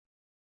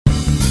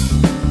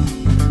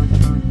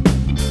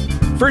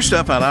First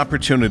up on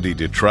Opportunity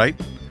Detroit,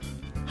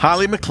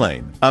 Holly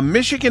McLean, a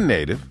Michigan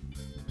native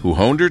who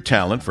honed her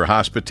talent for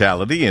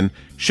hospitality in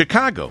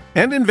Chicago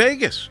and in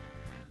Vegas,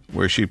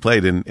 where she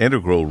played an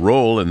integral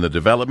role in the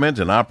development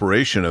and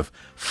operation of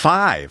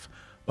 5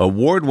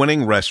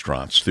 award-winning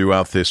restaurants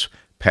throughout this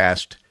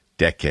past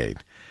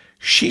decade.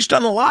 She's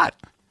done a lot,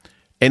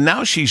 and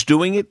now she's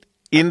doing it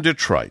in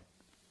Detroit.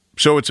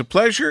 So it's a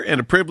pleasure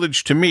and a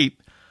privilege to meet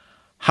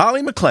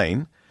Holly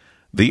McLean,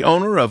 the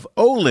owner of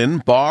Olin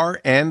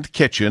Bar and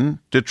Kitchen,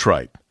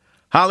 Detroit.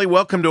 Holly,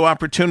 welcome to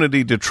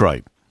Opportunity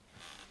Detroit.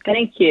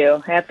 Thank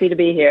you. Happy to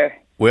be here.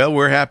 Well,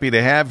 we're happy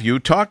to have you.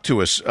 Talk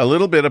to us a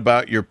little bit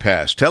about your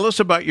past. Tell us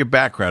about your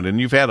background, and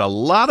you've had a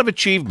lot of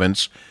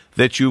achievements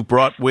that you've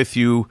brought with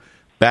you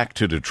back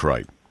to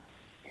Detroit.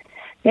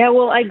 Yeah,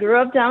 well, I grew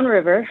up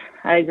downriver.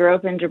 I grew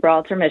up in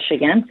Gibraltar,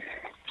 Michigan,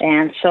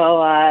 and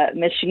so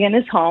Michigan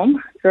is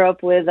home. Grew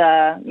up with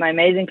my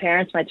amazing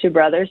parents, my 2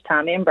 brothers,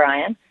 Tommy and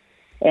Brian,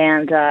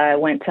 and I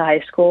went to high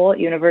school at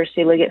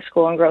University Liggett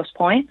School in Grosse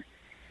Pointe,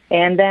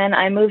 and then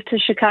I moved to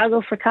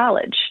Chicago for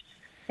college.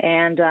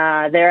 And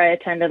there I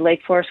attended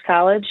Lake Forest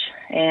College,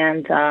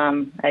 and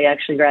I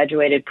actually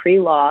graduated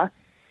pre-law,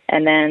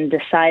 and then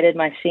decided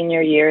my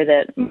senior year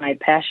that my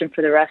passion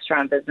for the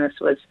restaurant business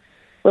was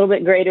a little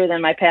bit greater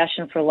than my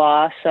passion for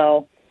law.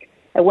 So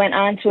I went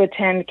on to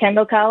attend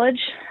Kendall College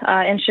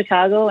in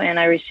Chicago, and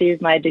I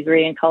received my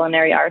degree in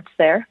culinary arts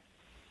there.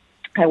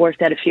 I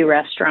worked at a few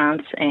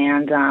restaurants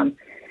and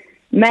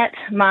met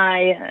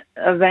my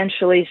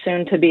eventually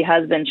soon-to-be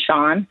husband,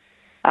 Sean,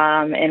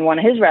 in one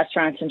of his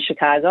restaurants in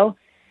Chicago.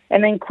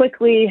 And then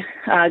quickly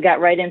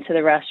got right into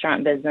the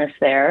restaurant business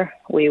there.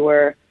 We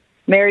were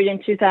married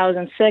in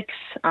 2006.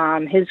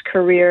 His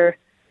career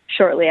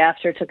shortly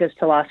after took us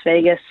to Las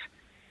Vegas,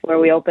 where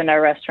we opened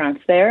our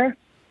restaurants there.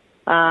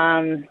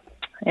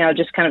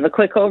 Just kind of a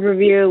quick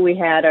overview. We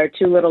had our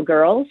 2 little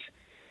girls,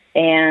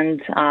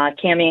 and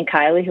Cammie and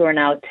Kylie, who are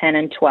now 10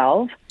 and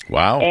 12.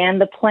 Wow.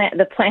 And the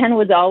plan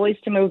was always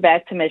to move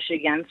back to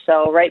Michigan.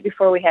 So right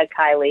before we had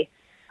Kylie,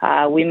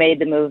 we made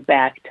the move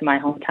back to my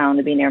hometown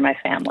to be near my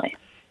family.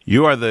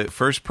 You are the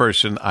first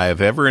person I have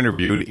ever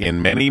interviewed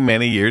in many,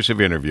 many years of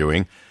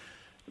interviewing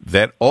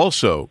that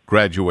also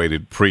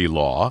graduated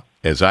pre-law,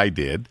 as I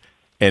did,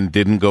 and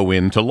didn't go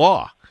into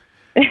law.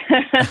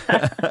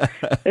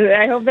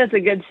 I hope that's a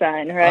good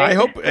sign, right? I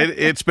hope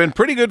it's been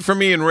pretty good for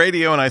me in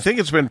radio, and I think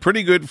it's been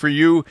pretty good for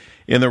you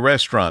in the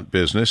restaurant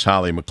business,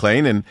 Holly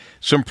McLean, and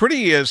some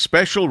pretty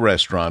special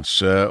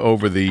restaurants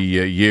over the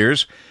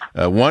years.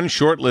 One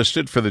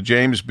shortlisted for the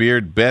James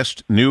Beard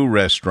Best New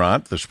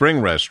Restaurant, the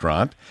Spring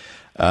Restaurant.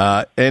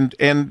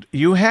 And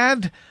you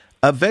had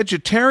a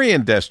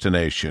vegetarian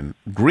destination,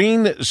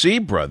 Green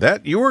Zebra.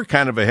 That you were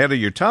kind of ahead of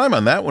your time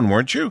on that one,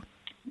 weren't you?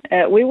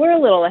 We were a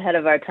little ahead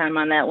of our time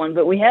on that one,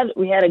 but we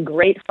had a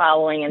great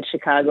following in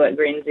Chicago at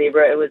Green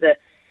Zebra. It was an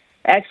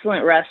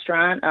excellent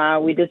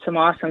restaurant. We did some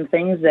awesome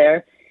things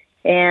there.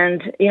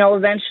 And,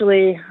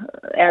 eventually,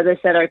 as I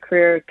said, our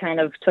career kind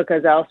of took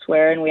us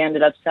elsewhere, and we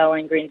ended up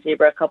selling Green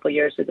Zebra a couple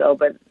years ago,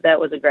 but that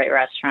was a great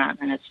restaurant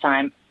in its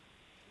time.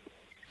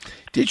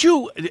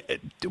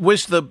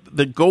 Was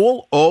the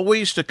goal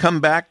always to come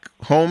back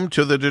home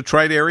to the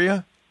Detroit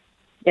area?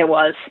 It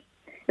was.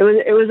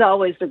 It was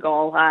always the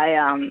goal.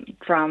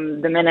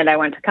 From the minute I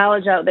went to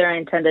college out there, I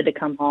intended to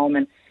come home.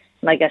 And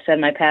like I said,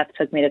 my path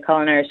took me to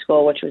culinary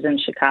school, which was in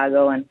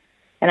Chicago. And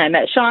I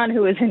met Sean,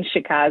 who was in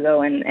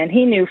Chicago, and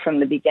he knew from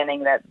the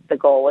beginning that the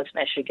goal was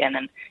Michigan.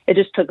 And it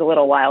just took a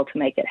little while to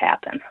make it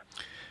happen.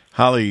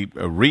 Holly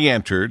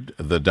re-entered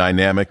the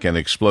dynamic and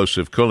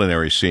explosive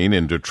culinary scene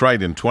in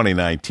Detroit in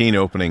 2019,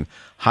 opening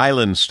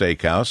Highland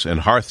Steakhouse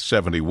and Hearth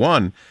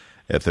 71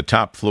 at the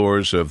top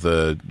floors of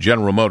the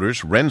General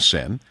Motors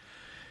RenCen.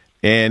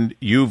 And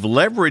you've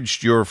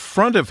leveraged your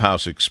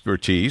front-of-house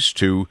expertise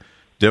to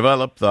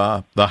develop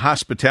the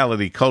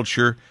hospitality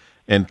culture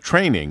and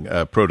training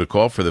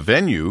protocol for the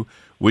venue,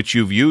 which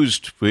you've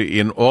used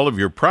in all of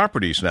your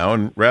properties now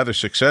and rather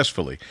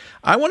successfully.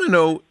 I want to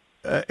know,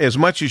 as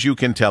much as you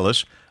can tell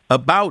us,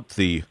 about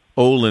the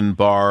Olin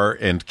Bar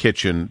and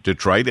Kitchen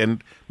Detroit,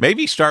 and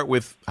maybe start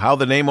with how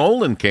the name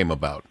Olin came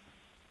about.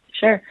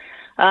 Sure.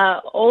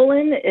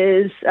 Olin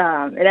is,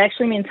 it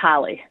actually means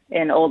holly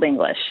in Old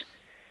English.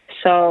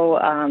 So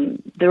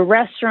the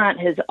restaurant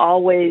has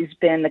always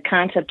been, the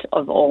concept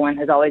of Olin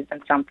has always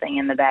been something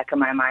in the back of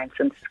my mind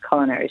since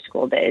culinary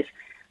school days.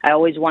 I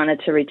always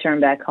wanted to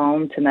return back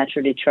home to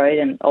Metro Detroit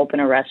and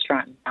open a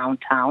restaurant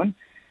downtown,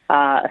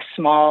 a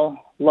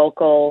small,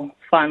 local,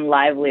 fun,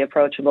 lively,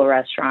 approachable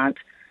restaurant.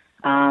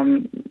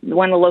 When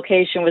the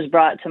location was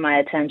brought to my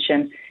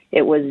attention,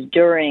 it was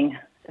during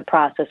the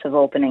process of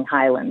opening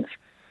Highlands.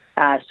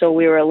 So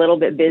we were a little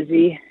bit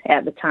busy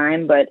at the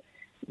time, but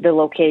the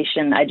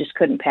location, I just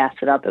couldn't pass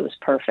it up. It was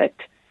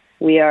perfect.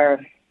 We are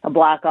a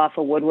block off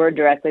of Woodward,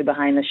 directly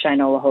behind the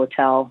Shinola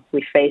Hotel.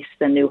 We face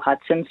the new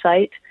Hudson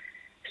site.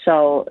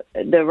 So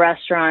the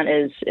restaurant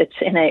it's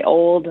in an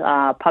old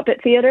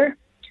puppet theater.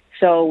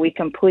 So we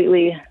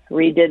completely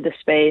redid the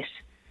space,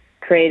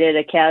 created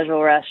a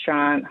casual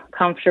restaurant,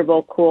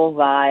 comfortable, cool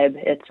vibe.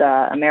 It's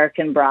a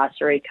American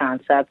brasserie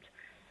concept,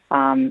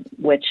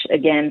 which,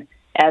 again,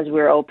 as we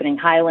were opening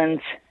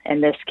Highlands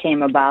and this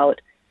came about,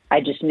 I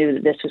just knew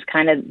that this was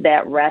kind of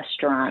that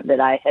restaurant that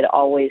I had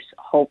always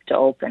hoped to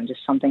open,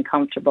 just something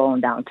comfortable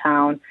in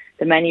downtown.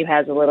 The menu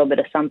has a little bit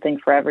of something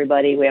for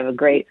everybody. We have a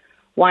great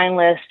wine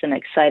list, an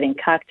exciting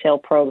cocktail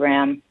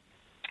program.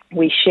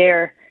 We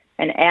share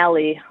an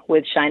alley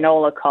with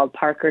Shinola called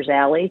Parker's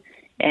Alley,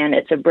 and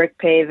it's a brick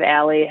pave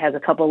alley. It has a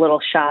couple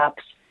little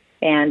shops,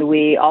 and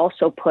we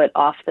also put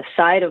off the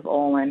side of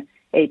Olin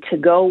a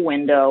to-go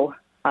window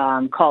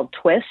called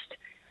Twist,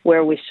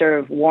 where we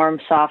serve warm,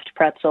 soft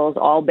pretzels,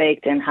 all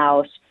baked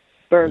in-house,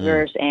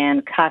 burgers,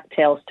 and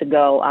cocktails to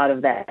go out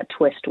of that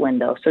Twist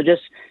window. So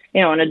just,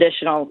 an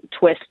additional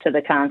twist to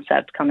the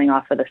concept coming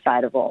off of the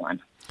side of Olin.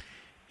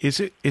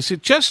 Is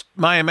it just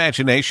my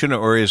imagination,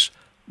 or is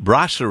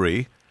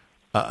brasserie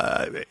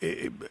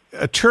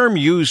a term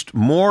used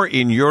more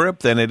in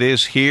Europe than it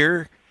is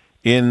here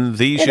in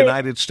these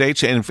United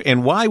States?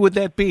 And why would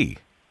that be?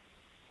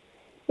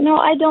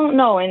 I don't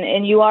know.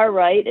 And you are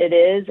right. It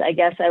is. I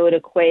guess I would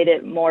equate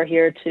it more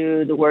here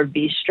to the word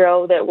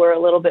bistro that we're a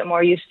little bit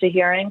more used to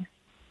hearing.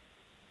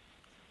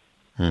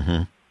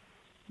 Mm-hmm.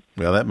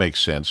 Well, that makes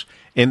sense.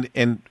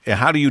 And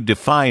how do you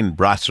define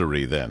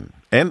brasserie then?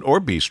 Or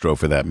bistro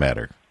for that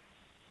matter?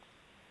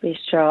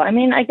 Bistro.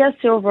 I guess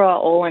the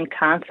overall Olin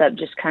concept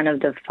just kind of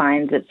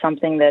defines it,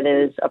 something that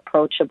is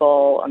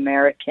approachable,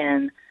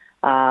 American,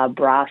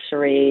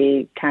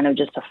 brasserie, kind of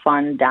just a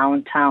fun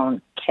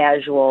downtown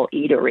casual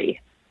eatery,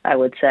 I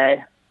would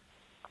say.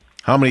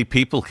 How many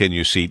people can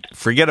you seat?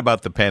 Forget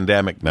about the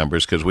pandemic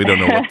numbers because we don't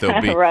know what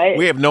they'll be. Right.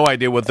 We have no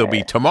idea what they'll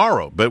be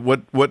tomorrow. But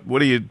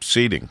what are you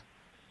seating?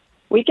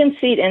 We can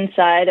seat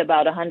inside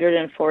about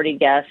 140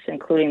 guests,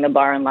 including the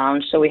bar and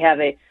lounge. So we have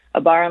a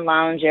bar and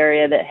lounge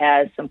area that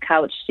has some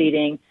couch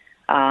seating,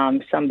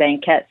 some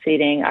banquette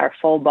seating, our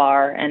full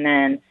bar, and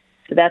then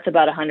so that's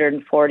about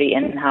 140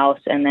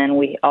 in-house. And then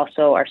we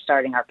also are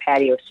starting our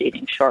patio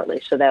seating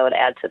shortly, so that would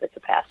add to the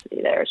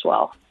capacity there as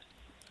well.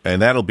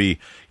 And that'll be,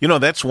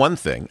 that's one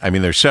thing.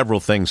 There's several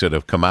things that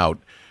have come out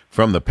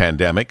from the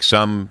pandemic,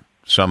 some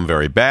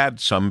very bad,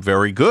 some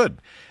very good.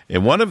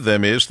 And one of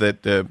them is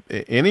that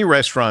any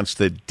restaurants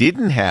that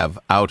didn't have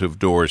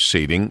out-of-doors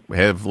seating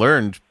have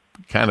learned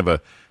kind of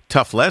a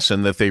tough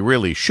lesson that they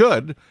really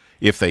should,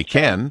 if they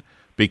can,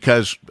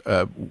 because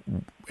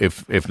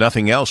if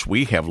nothing else,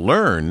 we have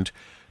learned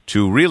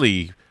to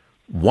really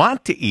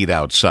want to eat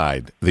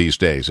outside these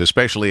days,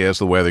 especially as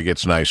the weather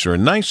gets nicer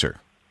and nicer.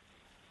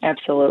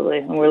 Absolutely.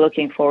 And we're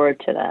looking forward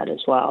to that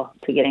as well,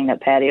 to getting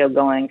that patio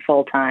going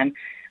full time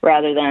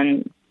rather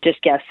than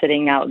just guests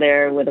sitting out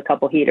there with a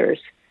couple heaters.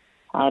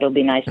 It'll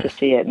be nice to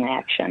see it in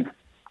action.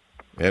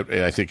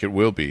 I think it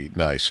will be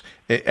nice.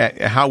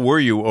 How were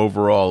you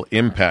overall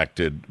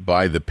impacted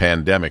by the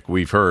pandemic?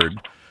 We've heard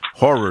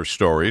horror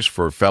stories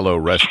for fellow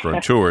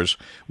restaurateurs.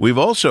 We've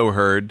also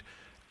heard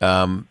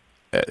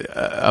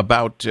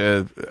about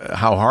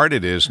how hard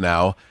it is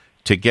now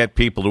to get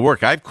people to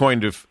work. I've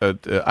coined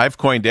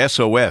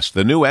SOS.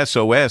 The new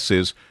SOS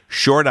is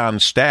short on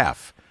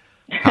staff.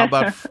 How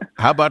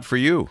about for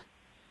you?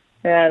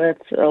 Yeah,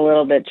 that's a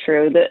little bit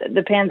true.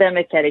 The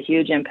pandemic had a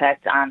huge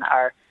impact on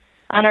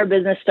our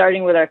business,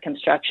 starting with our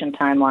construction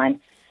timeline.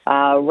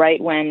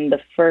 Right when the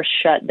first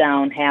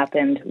shutdown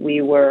happened,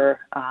 we were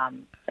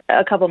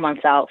a couple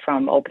months out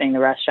from opening the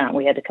restaurant.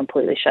 We had to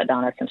completely shut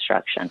down our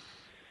construction.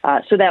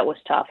 So that was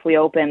tough. We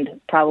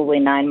opened probably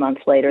 9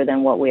 months later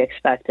than what we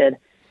expected.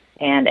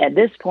 And at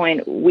this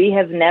point, we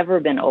have never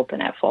been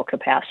open at full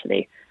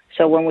capacity.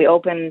 So when we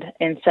opened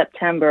in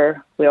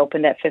September, we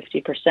opened at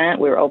 50%.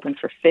 We were open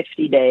for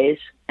 50 days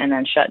and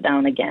then shut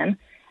down again.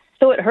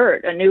 So it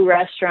hurt. A new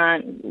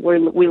restaurant,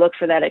 we look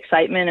for that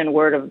excitement and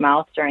word of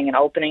mouth during an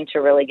opening to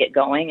really get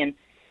going, and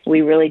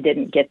we really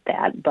didn't get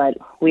that. But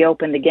we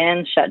opened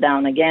again, shut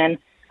down again,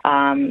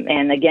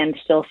 and again,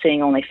 still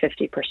seeing only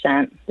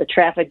 50%. The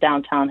traffic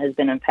downtown has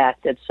been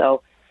impacted,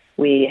 so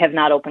we have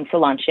not opened for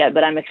lunch yet,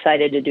 but I'm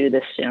excited to do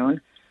this soon.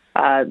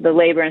 The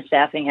labor and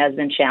staffing has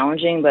been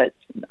challenging, but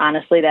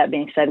honestly, that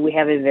being said, we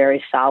have a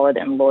very solid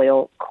and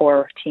loyal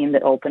core team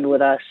that opened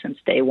with us since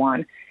day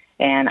one,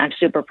 and I'm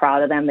super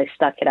proud of them. They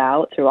stuck it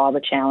out through all the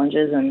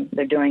challenges, and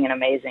they're doing an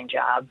amazing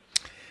job.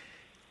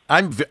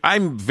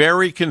 I'm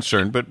very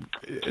concerned, but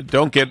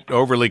don't get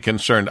overly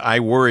concerned. I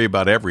worry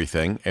about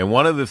everything, and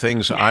one of the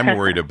things I'm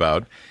worried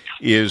about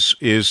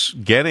is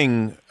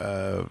getting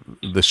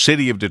the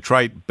city of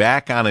Detroit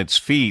back on its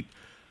feet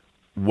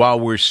while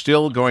we're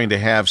still going to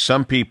have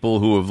some people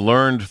who have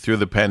learned through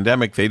the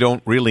pandemic they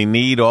don't really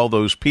need all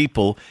those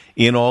people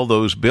in all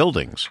those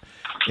buildings.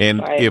 And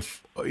right.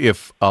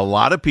 If a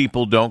lot of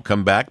people don't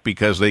come back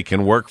because they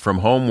can work from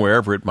home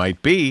wherever it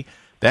might be,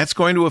 that's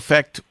going to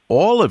affect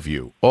all of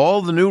you,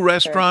 all the new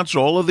restaurants,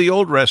 all of the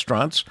old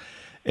restaurants.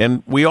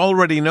 And we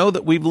already know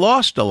that we've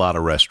lost a lot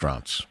of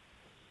restaurants.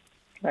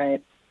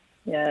 Right.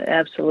 Yeah,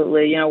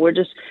 absolutely. We're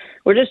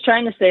just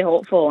trying to stay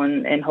hopeful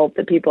and hope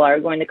that people are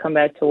going to come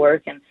back to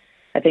work. And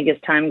I think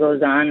as time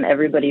goes on,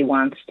 everybody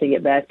wants to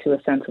get back to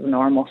a sense of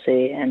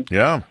normalcy. And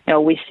yeah,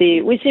 we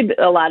see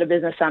a lot of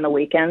business on the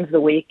weekends,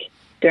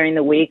 during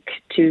the week,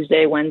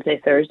 Tuesday, Wednesday,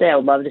 Thursday. I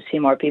would love to see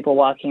more people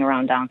walking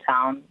around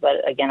downtown.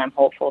 But again, I'm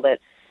hopeful that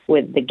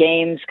with the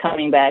games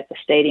coming back, the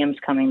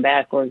stadiums coming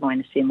back, we're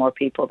going to see more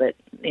people that,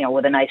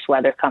 with the nice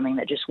weather coming,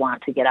 that just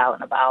want to get out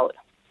and about.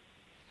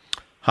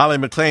 Holly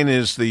McLean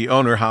is the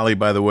owner. Holly,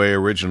 by the way,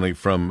 originally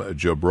from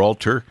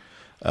Gibraltar,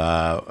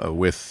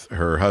 with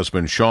her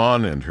husband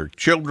Sean and her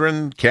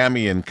children,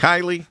 Cammie and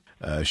Kylie.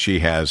 She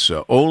has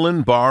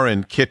Olin Bar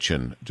and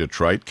Kitchen,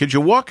 Detroit. Could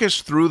you walk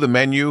us through the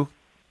menu?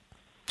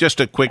 Just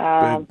a quick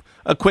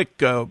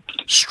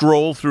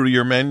stroll through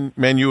your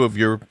menu of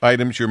your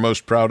items you're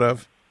most proud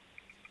of.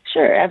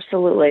 Sure,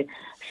 absolutely.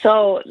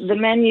 So the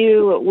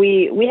menu,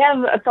 we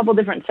have a couple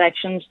different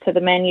sections to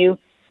the menu.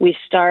 We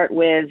start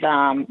with,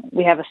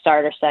 we have a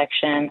starter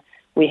section,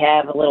 we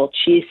have a little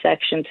cheese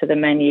section to the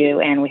menu,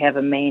 and we have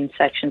a main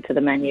section to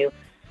the menu.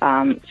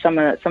 Some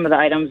of the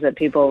items that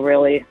people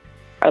really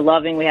are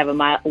loving, we have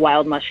a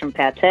wild mushroom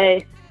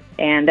pate,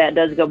 and that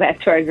does go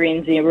back to our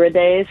green zebra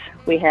days.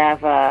 We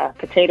have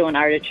potato and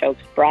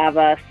artichokes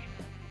bravas.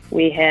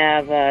 We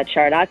have a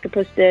charred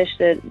octopus dish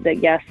that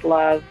guests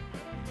love.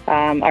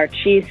 Our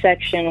cheese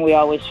section, we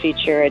always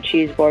feature a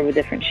cheese board with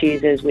different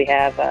cheeses. We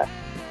have a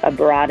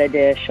burrata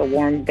dish, a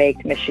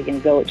warm-baked Michigan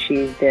goat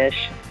cheese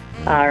dish.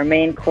 Our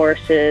main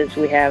courses,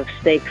 we have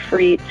steak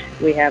frite,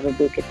 we have a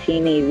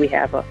bucatini, we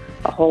have a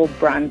whole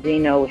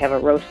bronzino, we have a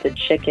roasted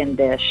chicken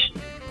dish,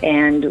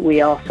 and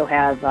we also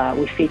have,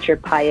 we feature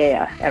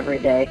paella every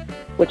day,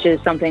 which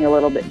is something a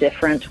little bit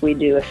different. We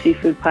do a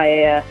seafood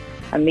paella,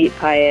 a meat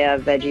paella, a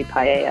veggie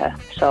paella.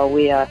 So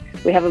we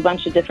have a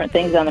bunch of different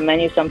things on the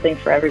menu, something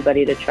for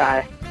everybody to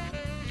try.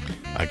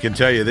 I can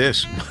tell you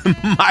this,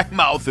 my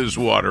mouth is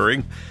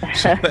watering,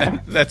 so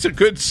that's a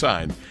good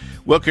sign.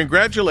 Well,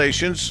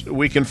 congratulations.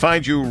 We can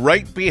find you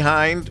right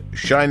behind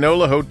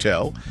Shinola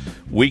Hotel.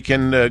 We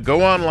can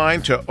go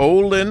online to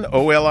Olin,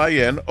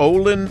 O-L-I-N,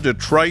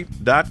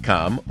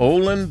 olindetroit.com,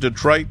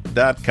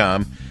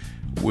 olindetroit.com,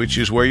 which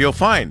is where you'll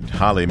find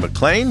Holly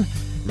McLean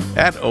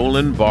at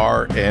Olin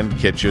Bar and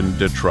Kitchen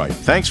Detroit.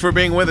 Thanks for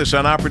being with us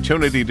on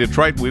Opportunity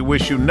Detroit. We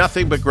wish you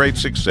nothing but great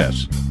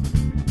success.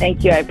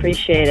 Thank you. I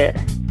appreciate it.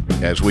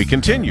 As we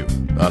continue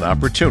on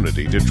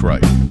Opportunity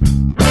Detroit.